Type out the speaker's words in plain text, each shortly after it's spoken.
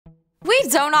We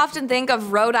don't often think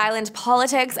of Rhode Island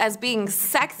politics as being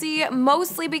sexy,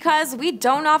 mostly because we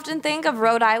don't often think of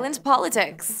Rhode Island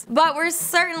politics. But we're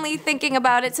certainly thinking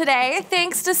about it today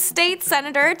thanks to State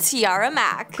Senator TIARA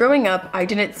MACK. Growing up, I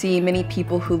didn't see many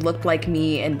people who looked like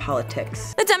me in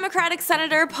politics. The Democratic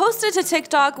senator posted to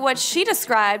TikTok what she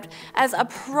described as a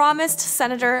promised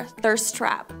senator thirst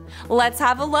trap. Let's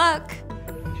have a look.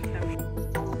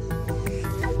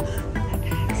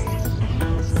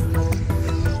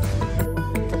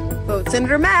 Vote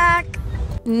Senator Mack!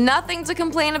 Nothing to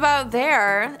complain about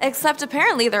there, except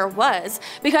apparently there was,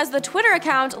 because the Twitter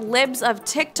account Libs of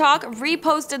TikTok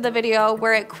reposted the video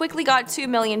where it quickly got 2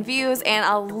 million views and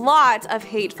a lot of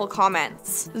hateful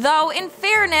comments. Though, in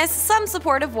fairness, some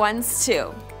supportive ones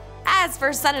too. As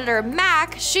for Senator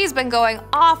Mack, she's been going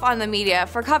off on the media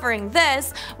for covering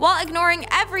this while ignoring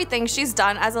everything she's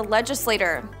done as a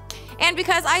legislator. And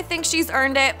because I think she's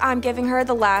earned it, I'm giving her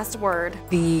the last word.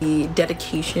 The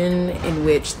dedication in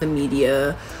which the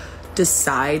media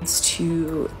decides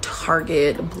to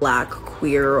target Black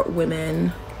queer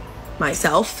women,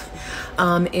 myself,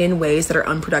 in ways that are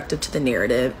unproductive to the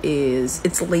narrative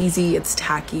it's lazy, it's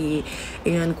tacky,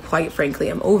 and quite frankly,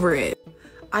 I'm over it.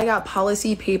 I got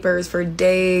policy papers for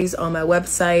days on my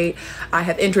website. I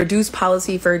have introduced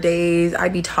policy for days. I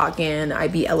be talking, I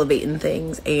be elevating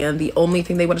things, and the only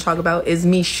thing they want to talk about is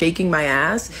me shaking my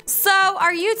ass. So,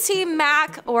 are you Team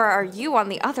Mack or are you on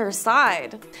the other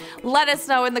side? Let us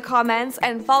know in the comments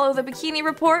and follow the Bikini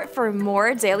Report for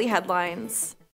more daily headlines.